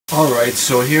Alright,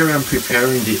 so here I'm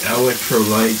preparing the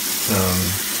electrolyte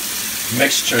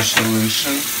mixture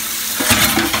solution.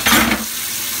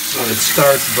 So it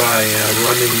starts by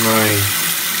running my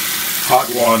hot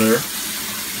water,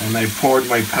 and I poured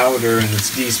my powder, and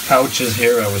it's these pouches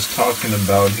here I was talking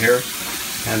about here.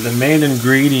 And the main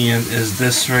ingredient is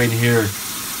this right here,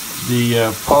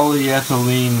 the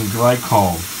polyethylene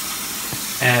glycol.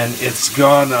 And it's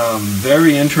got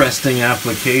very interesting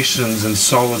applications in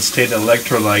solid-state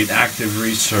electrolyte active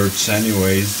research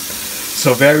anyways.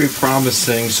 So very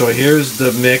promising. So here's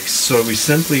the mix. So we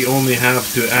simply only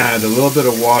have to add a little bit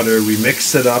of water. We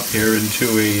mix it up here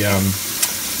into a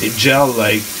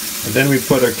gel-like. And then we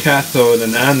put our cathode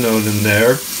and anode in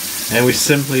there. And we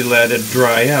simply let it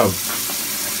dry out.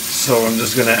 So I'm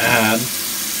just going to add a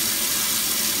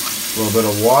little bit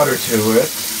of water to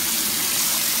it.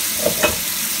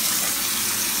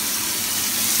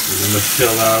 We're going to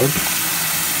fill out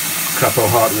a cup of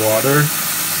hot water.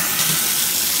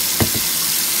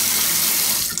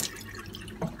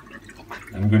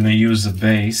 I'm going to use a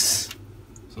base.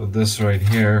 So this right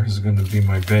here is going to be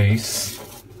my base.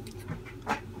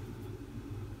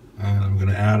 And I'm going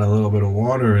to add a little bit of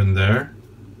water in there.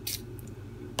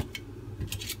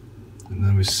 And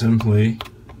then we simply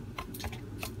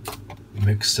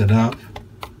mix it up.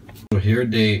 So here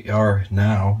they are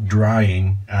now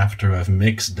drying after I've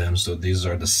mixed them. So these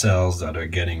are the cells that are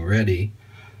getting ready.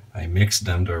 I mixed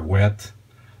them, they're wet.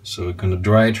 So we're going to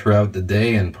dry throughout the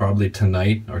day, and probably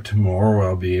tonight or tomorrow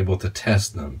I'll be able to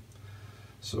test them.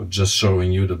 So just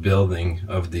showing you the building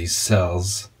of these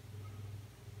cells.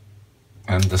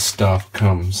 And the stuff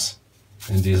comes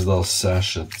in these little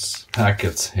sachets,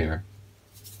 packets here.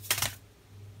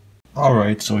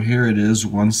 Alright, so here it is.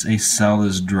 Once a cell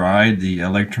is dried, the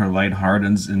electrolyte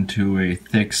hardens into a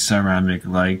thick ceramic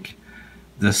like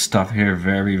this stuff here,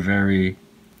 very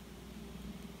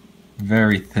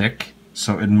thick.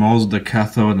 So it molds the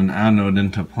cathode and anode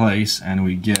into place, and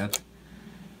we get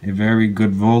a very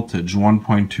good voltage,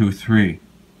 1.23.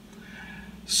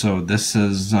 So this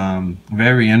is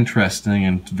very interesting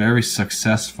and very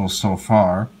successful so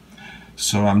far.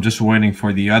 So I'm just waiting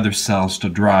for the other cells to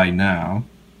dry now.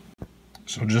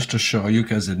 So just to show you,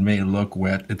 because it may look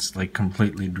wet, it's like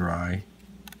completely dry.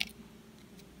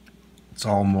 It's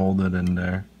all molded in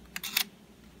there.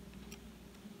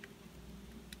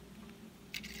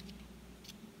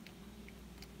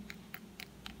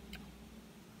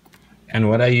 And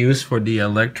what I use for the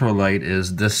electrolyte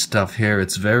is this stuff here.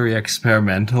 It's very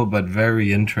experimental but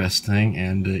very interesting,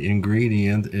 and the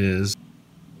ingredient is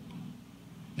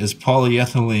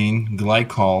polyethylene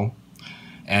glycol.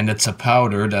 And it's a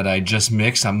powder that I just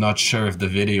mixed. I'm not sure if the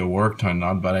video worked or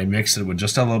not, but I mixed it with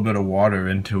just a little bit of water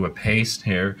into a paste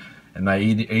here. And I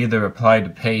either applied the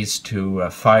paste to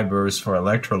fibers for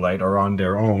electrolyte or on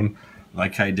their own,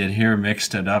 like I did here,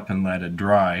 mixed it up and let it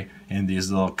dry in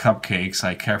these little cupcakes.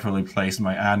 I carefully placed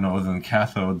my anodes and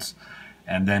cathodes,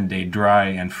 and then they dry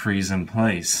and freeze in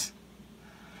place.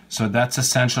 So that's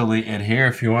essentially it here.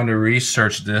 If you want to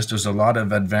research this, there's a lot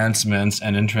of advancements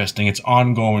and interesting. It's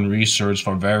ongoing research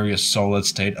for various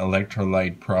solid-state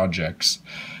electrolyte projects.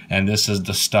 And this is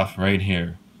the stuff right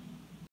here.